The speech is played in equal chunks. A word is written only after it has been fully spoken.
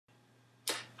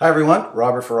Hi everyone,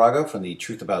 Robert Farago from the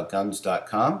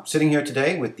truthaboutguns.com, sitting here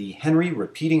today with the Henry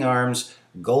Repeating Arms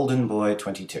Golden Boy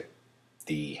 22.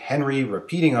 The Henry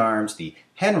Repeating Arms, the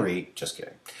Henry, just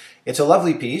kidding. It's a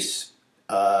lovely piece,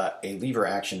 a lever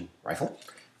action rifle,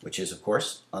 which is of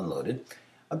course unloaded.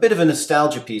 A bit of a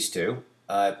nostalgia piece too.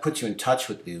 It puts you in touch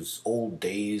with those old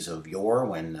days of yore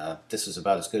when this is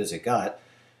about as good as it got.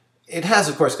 It has,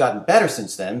 of course, gotten better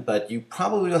since then, but you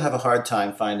probably will have a hard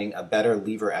time finding a better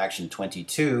lever action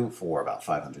 22 for about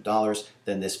 $500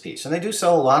 than this piece. And they do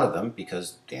sell a lot of them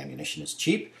because the ammunition is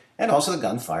cheap, and also the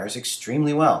gun fires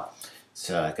extremely well. It's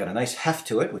got a nice heft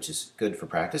to it, which is good for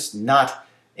practice. Not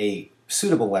a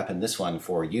suitable weapon, this one,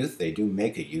 for youth. They do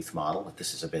make a youth model, but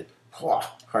this is a bit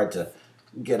hard to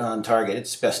get on target.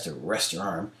 It's best to rest your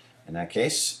arm in that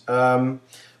case.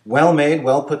 Well made,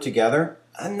 well put together.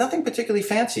 Nothing particularly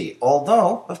fancy,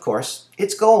 although, of course,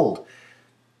 it's gold.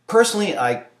 Personally,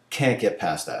 I can't get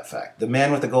past that fact. The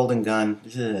Man with the Golden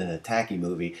Gun, tacky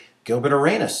movie. Gilbert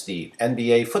Arenas, the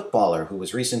NBA footballer who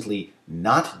was recently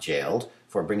not jailed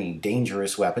for bringing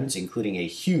dangerous weapons, including a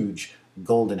huge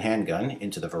golden handgun,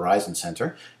 into the Verizon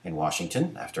Center in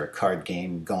Washington after a card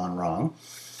game gone wrong.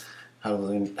 How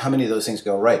many of those things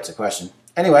go right? It's a question.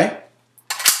 Anyway,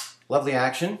 lovely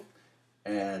action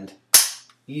and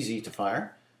easy to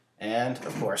fire, and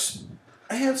of course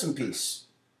a handsome piece.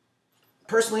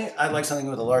 Personally, I'd like something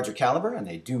with a larger caliber, and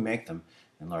they do make them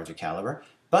in larger caliber,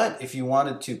 but if you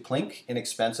wanted to plink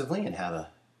inexpensively and have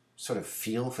a sort of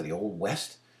feel for the Old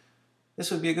West,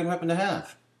 this would be a good weapon to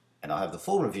have. And I'll have the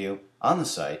full review on the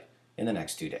site in the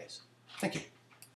next 2 days. Thank you.